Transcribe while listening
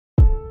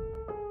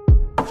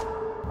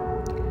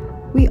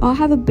We all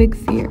have a big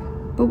fear,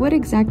 but what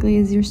exactly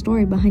is your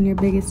story behind your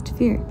biggest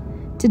fear?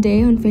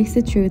 Today on Face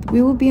the Truth,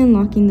 we will be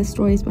unlocking the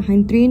stories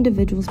behind 3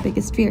 individuals'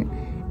 biggest fear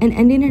and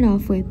ending it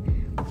off with,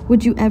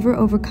 would you ever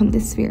overcome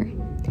this fear?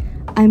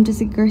 I'm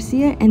Jessica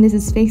Garcia, and this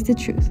is Face the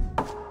Truth.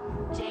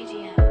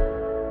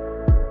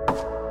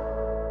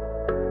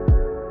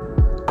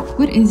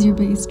 What is your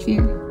biggest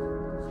fear?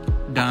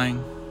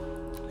 Dying.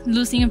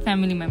 Losing a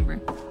family member.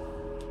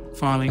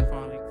 Falling.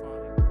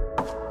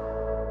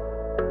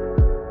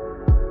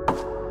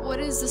 What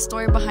is the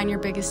story behind your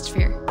biggest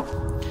fear?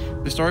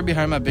 The story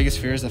behind my biggest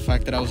fear is the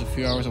fact that I was a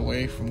few hours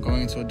away from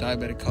going into a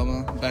diabetic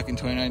coma back in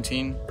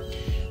 2019.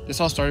 This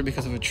all started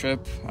because of a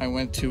trip. I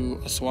went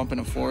to a swamp in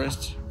a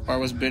forest where I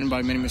was bitten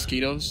by many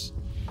mosquitoes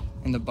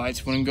and the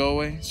bites wouldn't go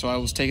away, so I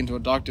was taken to a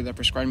doctor that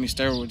prescribed me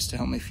steroids to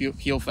help me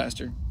heal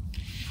faster.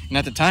 And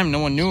at the time, no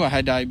one knew I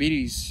had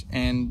diabetes,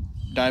 and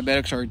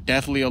diabetics are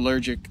deathly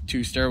allergic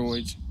to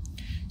steroids.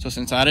 So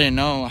since I didn't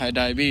know I had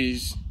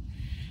diabetes,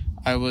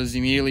 I was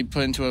immediately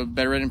put into a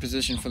bedridden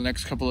position for the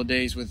next couple of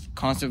days with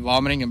constant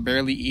vomiting and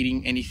barely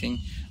eating anything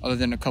other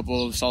than a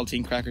couple of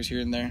saltine crackers here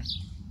and there.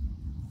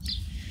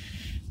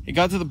 It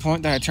got to the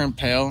point that I turned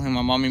pale, and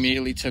my mom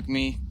immediately took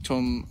me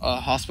to a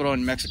hospital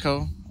in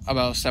Mexico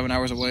about 7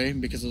 hours away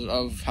because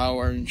of how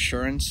our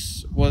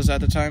insurance was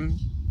at the time.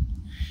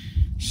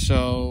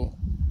 So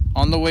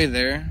on the way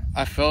there,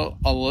 I felt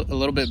a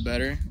little bit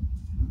better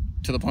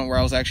to the point where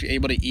I was actually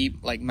able to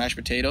eat like mashed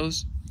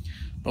potatoes.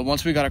 But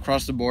once we got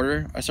across the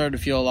border, I started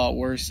to feel a lot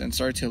worse and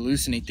started to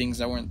hallucinate things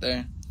that weren't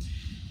there.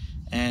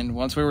 And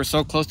once we were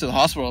so close to the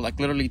hospital, like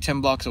literally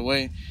 10 blocks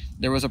away,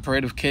 there was a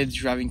parade of kids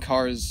driving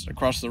cars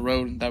across the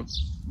road that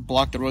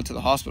blocked the road to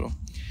the hospital.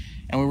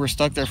 And we were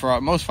stuck there for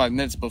at most 5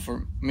 minutes, but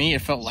for me,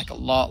 it felt like a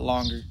lot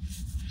longer.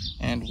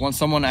 And once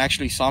someone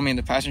actually saw me in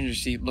the passenger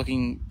seat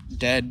looking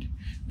dead,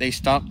 they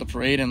stopped the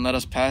parade and let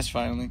us pass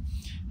finally.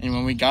 And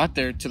when we got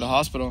there to the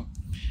hospital,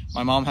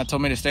 my mom had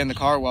told me to stay in the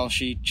car while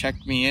she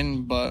checked me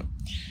in, but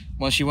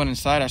when she went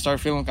inside, I started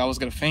feeling like I was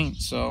gonna faint.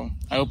 So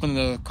I opened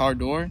the car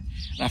door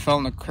and I fell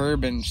on the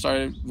curb and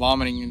started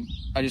vomiting, and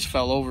I just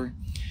fell over.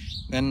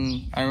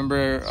 Then I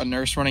remember a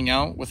nurse running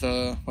out with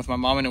my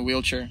mom in a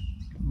wheelchair,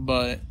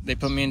 but they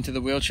put me into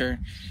the wheelchair.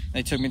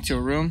 They took me to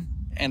a room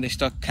and they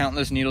stuck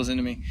countless needles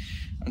into me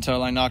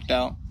until I knocked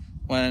out.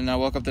 When I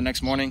woke up the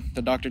next morning,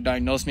 the doctor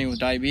diagnosed me with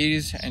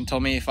diabetes and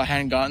told me if I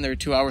hadn't gotten there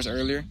 2 hours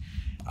earlier,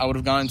 I would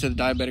have gone into the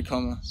diabetic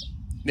coma.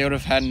 They would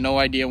have had no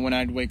idea when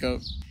I'd wake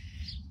up.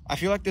 I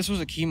feel like this was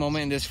a key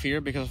moment in this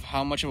fear because of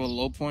how much of a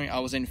low point I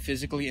was in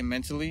physically and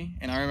mentally.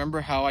 And I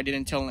remember how I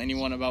didn't tell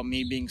anyone about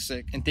me being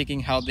sick and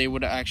thinking how they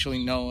would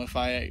actually know if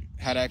I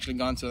had actually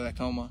gone to that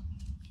coma.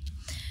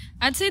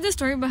 I'd say the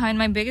story behind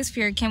my biggest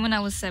fear came when I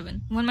was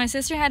 7, when my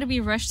sister had to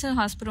be rushed to the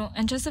hospital,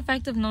 and just the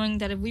fact of knowing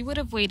that if we would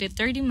have waited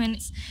 30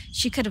 minutes,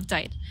 she could have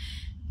died.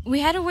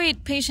 We had to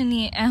wait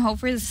patiently and hope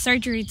for the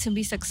surgery to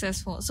be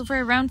successful. So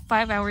for around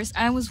 5 hours,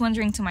 I was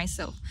wondering to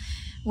myself,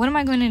 what am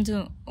I going to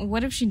do?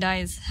 What if she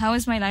dies? How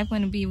is my life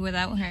going to be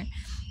without her?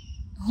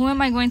 Who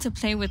am I going to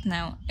play with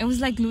now? It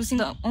was like losing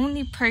the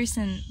only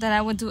person that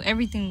I would do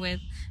everything with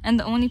and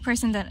the only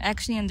person that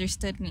actually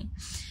understood me.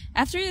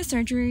 After the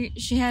surgery,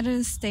 she had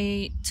to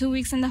stay 2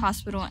 weeks in the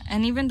hospital,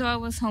 and even though I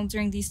was home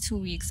during these 2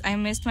 weeks, I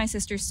missed my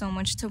sister so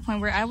much to a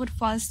point where I would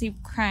fall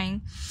asleep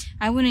crying.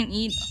 I wouldn't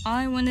eat. All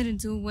I wanted to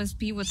do was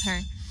be with her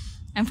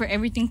and for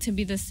everything to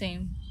be the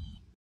same.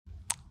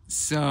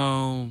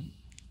 So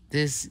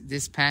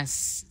this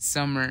past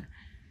summer,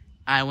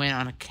 I went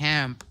on a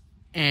camp,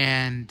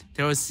 and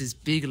there was this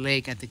big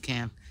lake at the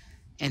camp,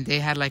 and they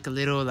had like a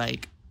little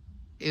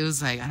it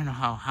was like, I don't know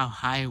how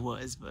high it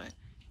was, but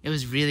it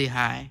was really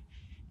high.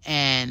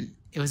 And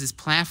it was this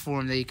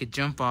platform that you could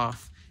jump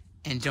off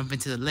and jump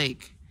into the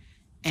lake.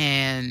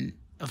 And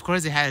of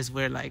course they had us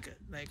wear the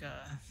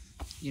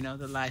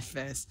life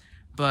vest.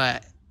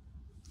 But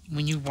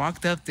when you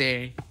walked up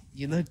there,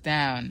 you look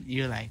down,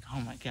 you're like,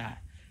 oh my God.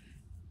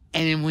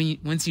 And then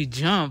once you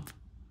jump,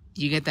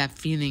 you get that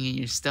feeling in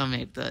your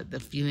stomach, the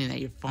feeling that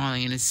you're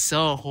falling, and it's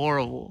so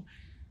horrible.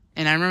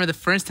 And I remember the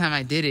first time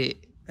I did it,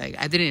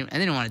 I didn't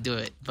want to do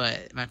it,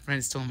 but my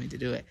friends told me to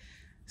do it.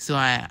 So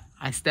I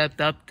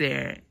stepped up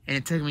there, and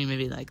it took me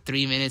maybe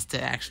 3 minutes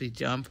to actually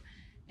jump.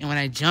 And when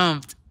I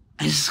jumped,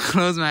 I just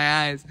closed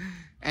my eyes,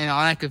 and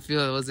all I could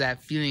feel was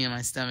that feeling in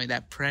my stomach,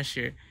 that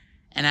pressure.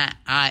 And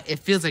it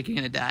feels like you're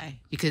gonna die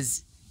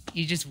because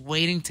you're just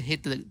waiting to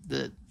hit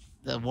the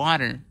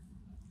water,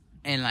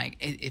 and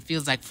it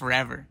feels like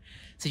forever.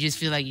 So you just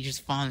feel like you're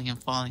just falling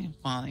and falling and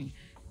falling,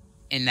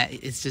 and that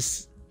it's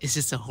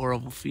just a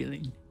horrible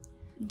feeling.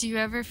 Do you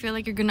ever feel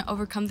like you're going to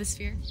overcome this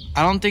fear?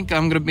 I don't think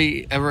I'm going to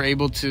be ever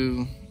able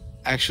to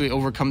actually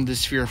overcome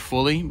this fear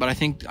fully, but I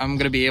think I'm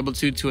going to be able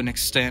to an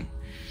extent,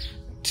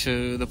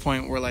 to the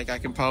point where I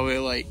can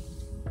probably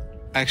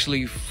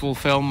actually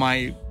fulfill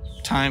my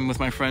time with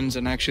my friends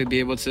and actually be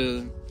able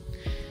to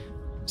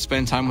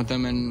spend time with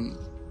them and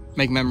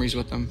make memories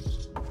with them.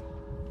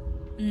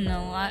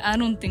 No, I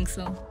don't think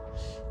so.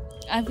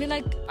 I feel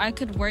like I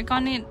could work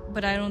on it,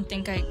 but I don't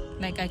think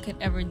I could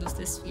ever lose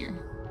this fear.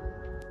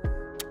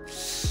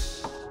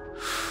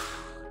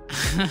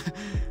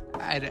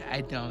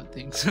 I don't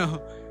think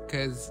so,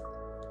 because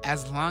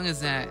as long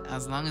as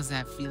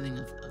that feeling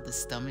of the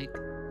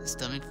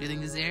stomach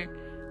feeling is there,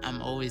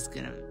 I'm always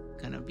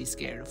gonna be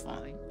scared of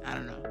falling. I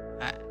don't know.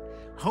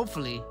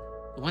 Hopefully,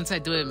 once I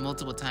do it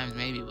multiple times,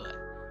 maybe, but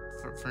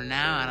for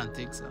now, I don't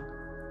think so.